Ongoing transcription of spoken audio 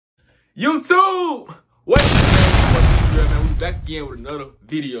YouTube! What's up, man? We back again with another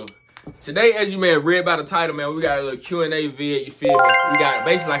video. Today, as you may have read by the title, man, we got a little Q&A vid, you feel me? We got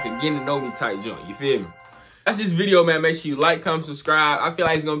basically like a getting to know me type joint, you feel me? That's this video, man. Make sure you like, comment, subscribe. I feel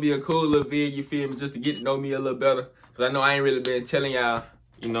like it's gonna be a cool little vid, you feel me? Just to get to know me a little better. Cause I know I ain't really been telling y'all,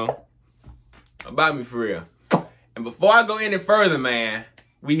 you know, about me for real. And before I go any further, man,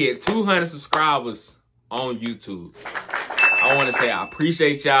 we hit 200 subscribers on YouTube. I want to say I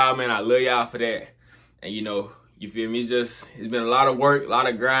appreciate y'all, man. I love y'all for that. And you know, you feel me? It's been a lot of work, a lot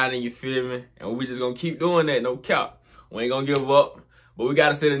of grinding, you feel me? And we just gonna keep doing that, no cap. We ain't gonna give up. But we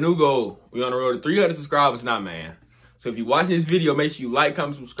gotta set a new goal. We on the road to 300 subscribers now, man. So if you watching this video, make sure you like,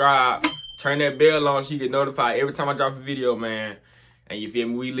 comment, subscribe, turn that bell on so you get notified every time I drop a video, man. And you feel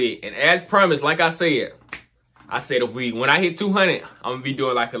me? We lit. And as promised, like I said if when I hit 200, I'm gonna be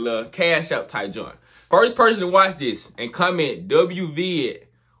doing like a little cash out type joint. First person to watch this and comment WVID,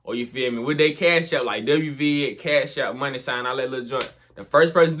 or you feel me, with they cash out, like WVID, cash out, money sign, all that little joint. The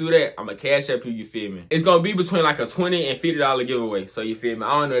first person to do that, I'm gonna cash up you feel me? It's gonna be between like a $20 and $50 giveaway. So you feel me?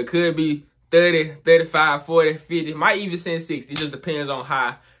 I don't know, it could be 30, 35, 40, 50, might even send 60. It just depends on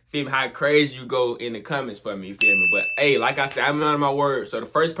how, feel me, how crazy you go in the comments for me, you feel me? But hey, like I said, I'm on my word. So the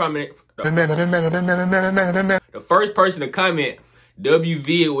first person to comment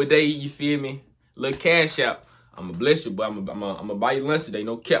WVID with they, you feel me, little cash out, I'm gonna bless you, but I'm gonna buy you lunch today,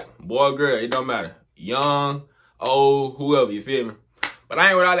 no cap. Boy or girl, it don't matter. Young, old, whoever, you feel me? But I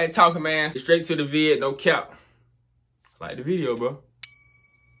ain't with all that talking, man. Straight to the vid, no cap. Like the video, bro.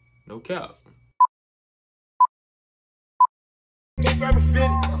 No cap.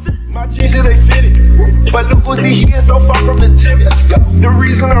 My jeans, they fitted. But look what's he is so far from the timid. The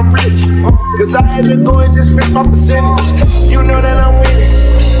reason I'm rich, cause I had to go and just fix my percentage. You know that I'm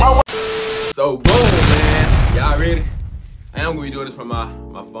winning. So boom, man. Y'all ready? I am gonna be doing this from my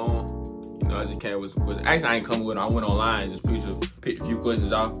phone. You know, I just came with some questions. Actually, I ain't coming with them. I went online and just picked a few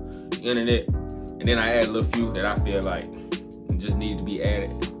questions off the internet. And then I added a little few that I feel like just need to be added.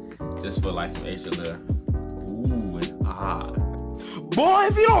 Just for like some extra little ooh and ah. Boy,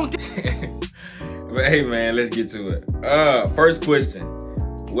 if you don't get But hey, man, let's get to it. First question.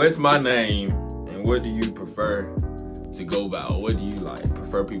 What's my name and what do you prefer to go by? Or what do you like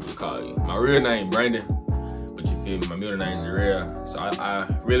prefer people to call you? My real name, Brandon. But you feel me, my middle name is Jarrell. So I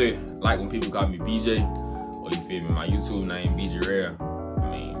really like when people call me BJ. Or you feel me, my YouTube name, BJ Jarrell. I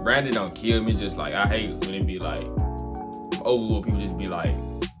mean, Brandon don't kill me, just like I hate when it be like, overall people just be like,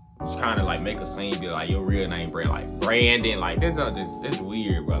 just kind of like make a scene, be like, your real name, Brandon, like that's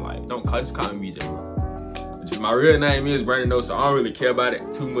weird, bro. Like, just call me BJ, bro. But just, my real name is Brandon, though, so I don't really care about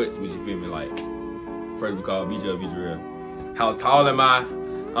it too much, but you feel me, like, prefer to be called BJ or BJ Jarrell. How tall am I?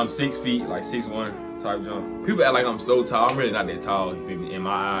 I'm 6 feet, like 6'1", type jump. People act like I'm so tall. I'm really not that tall, you feel me? In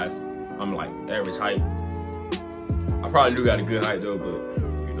my eyes, I'm like average height. I probably do got a good height though, but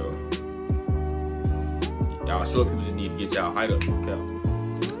you know, y'all short people just need to get y'all height up. Okay.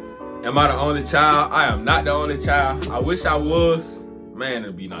 Am I the only child? I am not the only child. I wish I was. Man,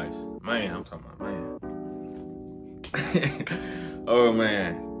 it'd be nice. Man, I'm talking about man. Oh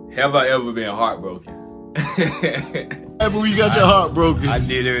man, have I ever been heartbroken? when you got your heart broken. I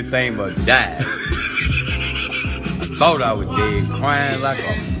did everything but die. I thought I was dead, crying like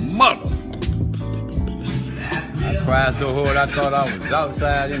a mother. I cried so hard I thought I was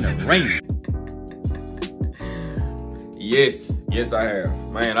outside in the rain. Yes I have.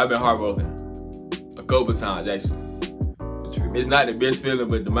 Man, I've been heartbroken a couple times actually. It's not the best feeling,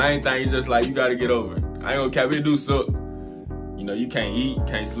 but the main thing is just like you gotta get over it. I ain't gonna cap, it do suck. You know, you can't eat,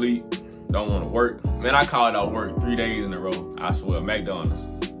 can't sleep, don't wanna work. Man, I called out work 3 days in a row. I swear, McDonald's.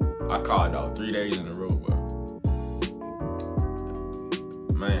 I called out 3 days in a row, bro.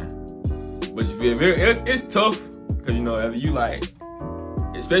 Man. But you feel me? It's tough. Cause you know, if you like,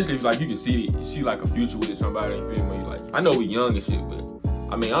 especially if like you can see like a future with somebody, you feel me? Like, I know we young and shit, but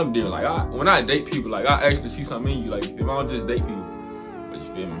I mean, I'm different. Like, when I date people, like, I actually see something in you. Like, you feel me? I don't just date people. But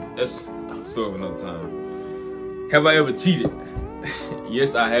you feel me? That's a story of another time. Have I ever cheated?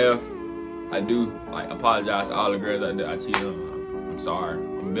 Yes, I have. I do. Like, apologize to all the girls out there I cheated on. I'm sorry.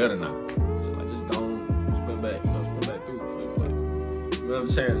 I'm better now. So, like, just don't spin back. You know, spin back through. You feel me? Like, another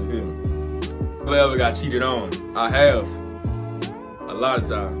chance, you feel me? Have I ever got cheated on? I have. A lot of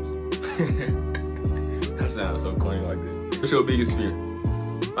times. That sounds so corny like this. What's your biggest fear?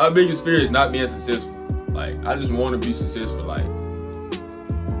 My biggest fear is not being successful. Like, I just want to be successful. Like,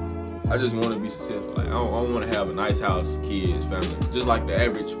 I just want to be successful. Like, I don't want to have a nice house, kids, family. Just like the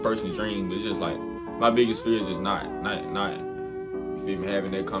average person's dream. But it's just like, my biggest fear is just not, you feel me,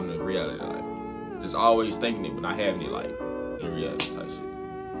 having that come to reality. Like, just always thinking it, but not having it, like, in reality type shit.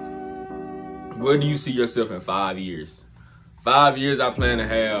 Where do you see yourself in 5 years? 5 years, I plan to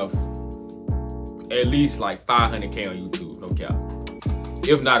have at least like 500K on YouTube, no cap.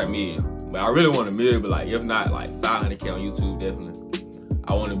 If not a million. But I really want a million, but like, if not like 500K on YouTube, definitely.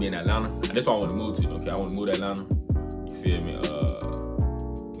 I want to be in Atlanta. That's why I want to move to, okay? I want to move to Atlanta. You feel me?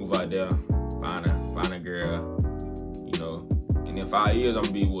 Move out there, find a girl, you know. And in 5 years, I'm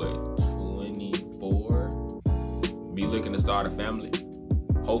gonna be what, 24? Be looking to start a family.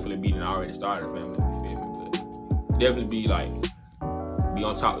 Hopefully be already started a family, you feel me? But definitely be like, be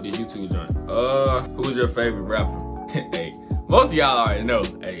on top of this YouTube joint. Who's your favorite rapper? Hey, most of y'all already know.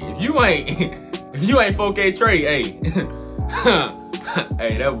 Hey, if you ain't 4K Trey, hey.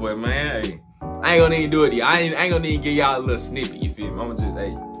 Hey, that boy, man, hey. I ain't gonna even do it. I ain't gonna even give y'all a little snippet, you feel me? I'm gonna just,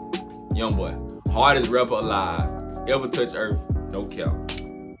 hey, young boy, hardest rapper alive, ever touch earth, no cap.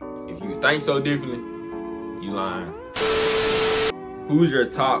 If you think so differently, you lying. Who's your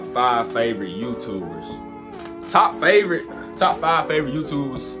top 5 favorite YouTubers? Top 5 favorite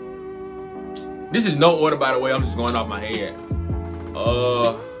YouTubers. This is no order, by the way. I'm just going off my head.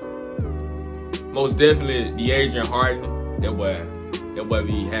 Most definitely the Adrian Harden. That boy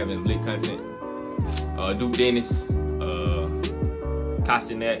be having lit content. Duke Dennis,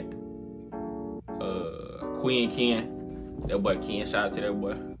 Castanet, Queen Ken. That boy Ken, shout out to that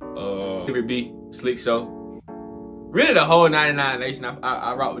boy. Favorite B, Slick Show. Really the whole 99 Nation.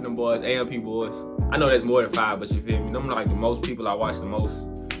 I rock with them boys, AMP boys. I know that's more than 5, but you feel me? Them like the most people I watch the most.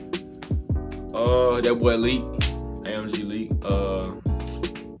 That boy Leak, AMG Leak.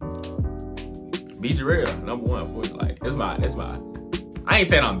 B Jarrell, #1, of course. Like that's my. I ain't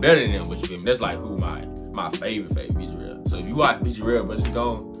saying I'm better than them, but you feel me? That's like who my favorite B Jarrell. So if you watch B Jarrell, bro, just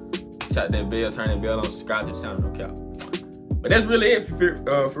go tap that bell, turn that bell on, subscribe to the channel, no cap. But that's really it for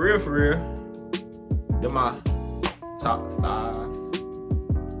real. They're my top 5,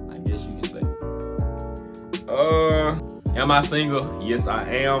 I guess you can say. Am I single? Yes, I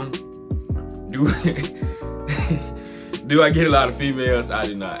am. Do I get a lot of females? I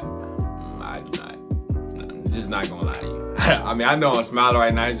do not. Just not gonna lie to you. I mean, I know I'm smiling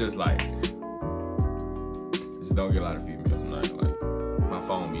right now. It's just like, just don't get a lot of females. I'm not like, my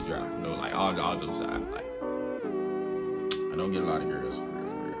phone be dry. You know, like all jokes aside, like I don't get a lot of girls for real.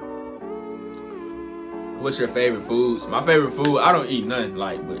 What's your favorite foods? My favorite food, I don't eat nothing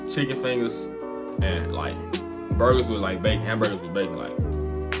like but chicken fingers and like burgers with like bacon, hamburgers with bacon. Like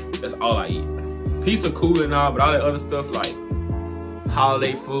that's all I eat. Pizza cool and all, but all that other stuff like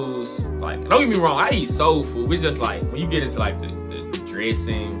holiday foods, like don't get me wrong, I eat soul food. It's just like when you get into like the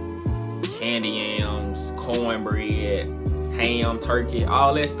dressing, candy yams, cornbread, ham, turkey,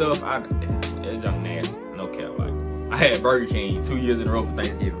 all that stuff, it's just nasty. No cap. Like I had Burger King 2 years in a row for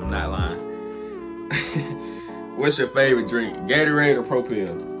Thanksgiving. I'm not lying. What's your favorite drink? Gatorade or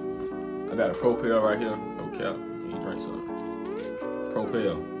Propel? I got a Propel right here. No cap. You drink something.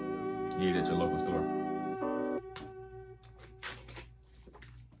 Propel. Get it at your local store.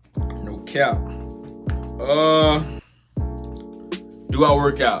 No cap. Do I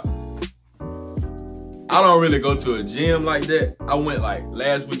work out? I don't really go to a gym like that. I went like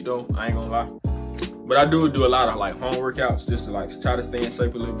last week though, I ain't gonna lie. But I do a lot of like home workouts just to like try to stay in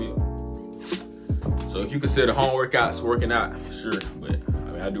shape a little bit. So if you consider home workouts working out, sure. But I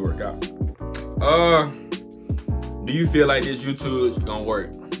mean, I do work out. Do you feel like this YouTube is gonna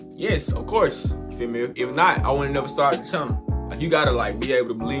work? Yes, of course. You feel me? If not, I would've never started the channel. Like you gotta like be able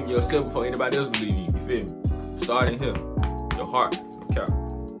to believe in yourself before anybody else believe in you. You feel me? Start in here, your heart. Okay.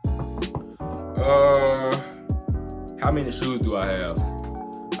 How many shoes do I have?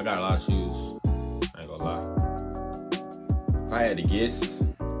 I got a lot of shoes. I ain't gonna lie. If I had to guess,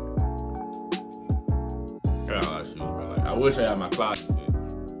 I got a lot of shoes, bro. Like, I wish I had my closet, but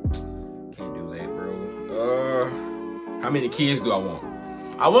can't do that, bro. How many kids do I want?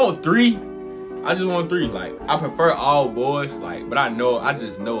 I want 3. I just want 3. Like, I prefer all boys, like, but I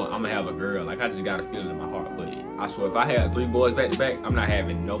just know I'm gonna have a girl. Like, I just gotta feel it in my heart. But I swear, if I had 3 boys back to back, I'm not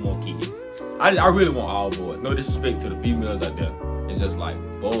having no more kids. I really want all boys. No disrespect to the females out there. It's just like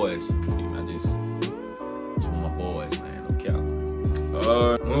boys. I just want my boys, man. No cap.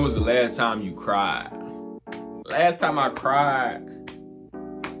 When was the last time you cried? Last time I cried,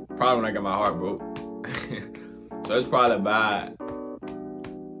 probably when I got my heart broke. So it's probably about,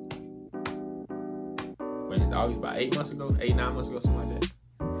 when it's always about 8 months ago, 8, 9 months ago, something like that.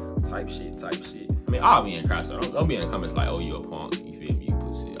 Type shit. I mean, I'll be in cry, so don't be in the comments like, oh, you a punk, you feel me, you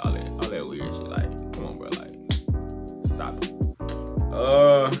pussy, all that weird shit. Like, come on, bro, like, stop it.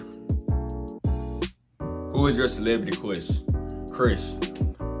 Who is your celebrity crush?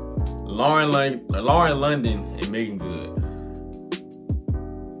 Lauren London and Megan Good.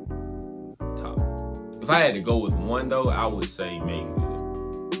 Top I had to go with one though, I would say Megan Good.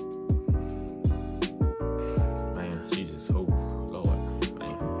 Man, she just, oh Lord,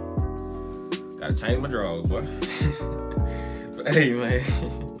 man. Gotta change my drawers, boy. But hey, man.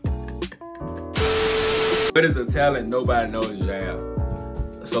 But it's a talent nobody knows you have.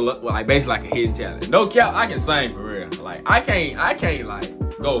 So like basically like a hidden talent. No cap, I can sing for real. Like I can't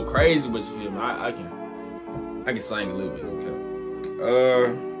like go crazy, but you feel me? I can sing a little bit. No cap.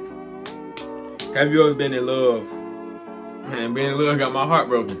 Have you ever been in love? Man, being in love got my heart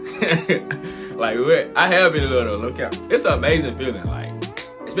broken. Like what? I have been in love though. No cap. It's an amazing feeling. Like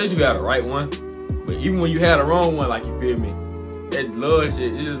especially if you got the right one. But even when you had the wrong one, like you feel me? That love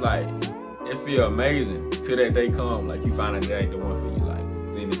shit, it's just like it feel amazing till that day come. Like you find out that ain't the one for you. Like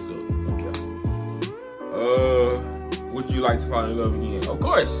then it's so okay. Would you like to fall in love again? Of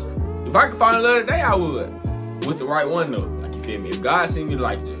course. If I could fall in love today, I would. With the right one though. Like you feel me? If God seen me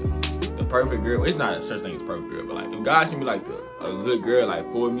like the perfect girl, it's not such thing as perfect girl, but like if God seen me like a good girl,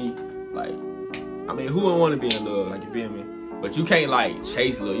 like for me, like I mean, who would want to be in love? Like you feel me? But you can't like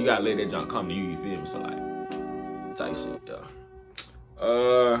chase love. You gotta let that junk come to you. You feel me? So like type shit, yeah.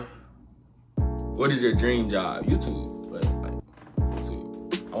 What is your dream job? YouTube. But, like,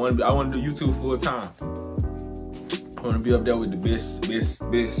 YouTube. I want to do YouTube full time. I want to be up there with the best.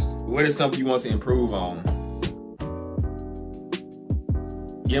 What is something you want to improve on?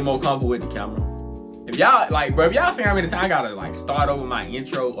 Get more comfortable with the camera. If y'all like, bro, if y'all see how many times I gotta like start over my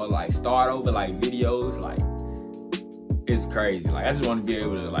intro or like start over like videos, like it's crazy. Like I just want to be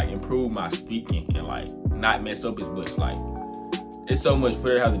able to like improve my speaking and like not mess up as much. Like it's so much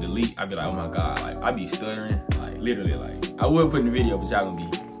for have to delete. I be like, oh my god, like I be stuttering, like literally, like I would put in the video, but y'all gonna be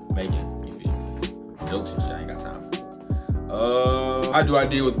making, you feel me, jokes and shit. I ain't got time for it. How do I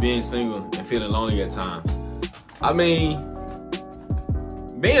deal with being single and feeling lonely at times? I mean,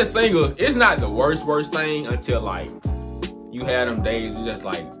 being single, it's not the worst thing until like you had them days you just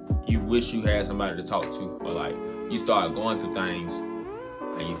like you wish you had somebody to talk to, or like you start going through things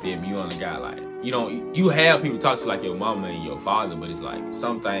and you feel me, you only got like, you have people talk to like your mama and your father, but it's like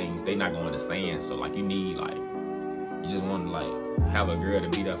some things they not gonna understand. So like you need like, you just want to like have a girl to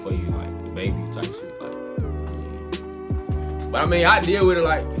be there for you, like a baby type shit. Like, but I mean, I deal with it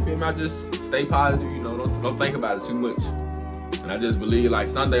like, you feel me? I just stay positive, don't think about it too much. And I just believe like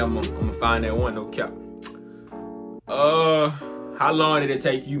someday I'm gonna find that one, no cap. How long did it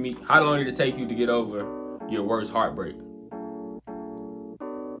take you to get over your worst heartbreak?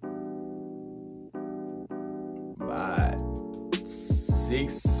 By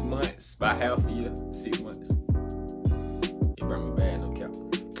 6 months, by half a year, 6 months. It brought me bad, no cap.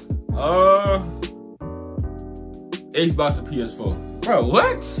 Xbox or PS4? Bro,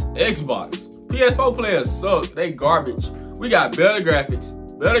 what? Xbox. PS4 players suck. They garbage. We got better graphics,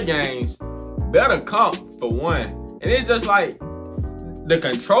 better games, better comp for one. And it's just like the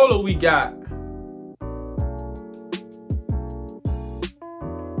controller we got.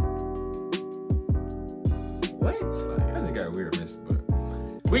 What? Like, I just got a weird message, but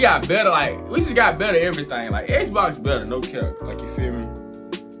we got better, like, we just got better everything. Like, Xbox better, no cap. Like, you feel me?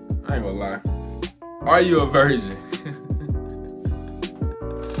 I ain't gonna lie. Are you a virgin?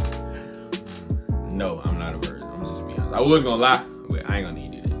 No, I'm not a virgin. I'm just being honest. I was gonna lie, but I ain't gonna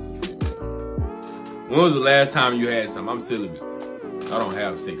need to do that. You feel me? When was the last time you had something? I'm celibate. I don't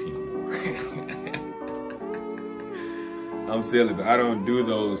have sex anymore. I'm celibate. I don't do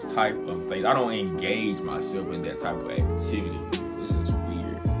those type of things. I don't engage myself in that type of activity. This is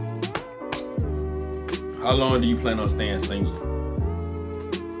weird. How long do you plan on staying single?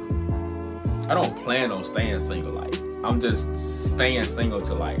 I don't plan on staying single. Like, I'm just staying single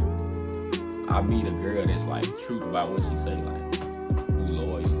till like I meet a girl that's like truth about what she say, like who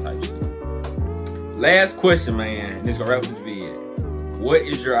loyal type shit. Last question, man. This gonna wrap this video. What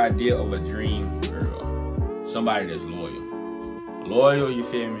is your idea of a dream girl? Somebody that's loyal. Loyal, you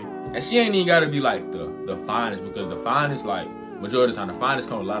feel me? And she ain't even gotta be like the finest, because the finest, like majority of the time, the finest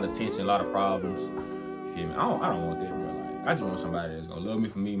come with a lot of tension, a lot of problems. You feel me? I don't want that, bro. Like, I just want somebody that's gonna love me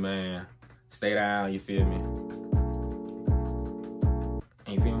for me, man. Stay down, you feel me?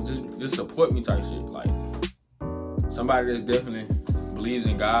 And you feel me? Just support me type shit. Like somebody that's definitely believes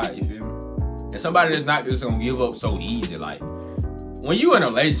in God, you feel me? And somebody that's not just gonna give up so easy. Like when you in a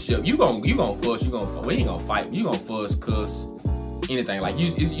relationship, you gonna fuss, we ain't gonna fight, you gonna fuss, cuss, anything. Like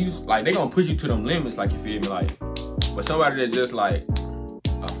you like they gonna push you to them limits, like you feel me? Like, but somebody that's just like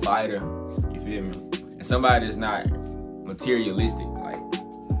a fighter, you feel me? And somebody that's not materialistic, like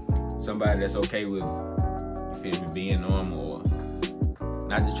somebody that's okay with, you feel me, being normal, or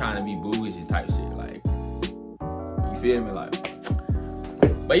not just trying to be bougie type shit, like, you feel me? Like,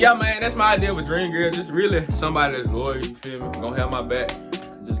 But yeah, man, that's my idea of a dream girl. Just really somebody that's loyal, you feel me? Gonna have my back.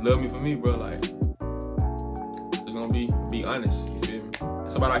 Just love me for me, bro. Like, just gonna be honest, you feel me?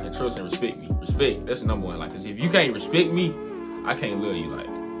 Somebody I can trust and respect me. Respect, that's the number one. Like, cause if you can't respect me, I can't love you. Like,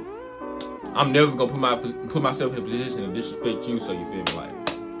 I'm never gonna put myself in a position to disrespect you, so you feel me? Like,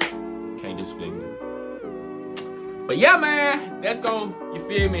 can't disrespect me. But yeah, man, that's gonna, you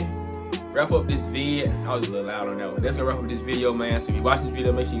feel me, wrap up this vid. I was a little loud on that one. That's gonna wrap up this video, man. So if you watch this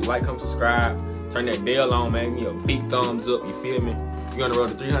video, make sure you like, comment, subscribe, turn that bell on, man. Give me a big thumbs up, you feel me? You're on the road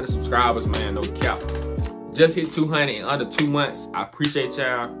to 300 subscribers, man, no cap. Just hit 200 in under 2 months. I appreciate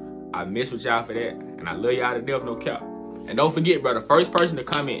y'all. I mess with y'all for that. And I love y'all to death, no cap. And don't forget, bro, the first person to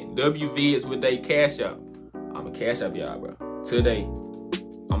comment WVids with they cash out, I'ma cash up y'all, bro. Today.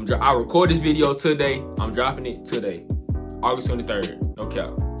 I record this video today. I'm dropping it today. August 23rd. No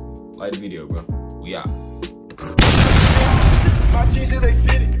cap. Like the video, bro. We out. My jeans, they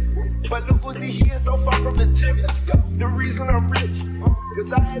fitted. But look who's he is so far from the timid. The reason I'm rich,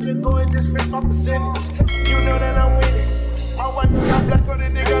 cause I had to go and just fix my percentage. You know that I'm winning. I want to got black on the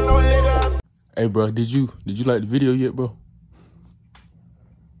nigga, no nigga. Hey, bro, did you like the video yet, bro?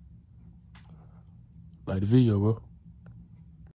 Like the video, bro.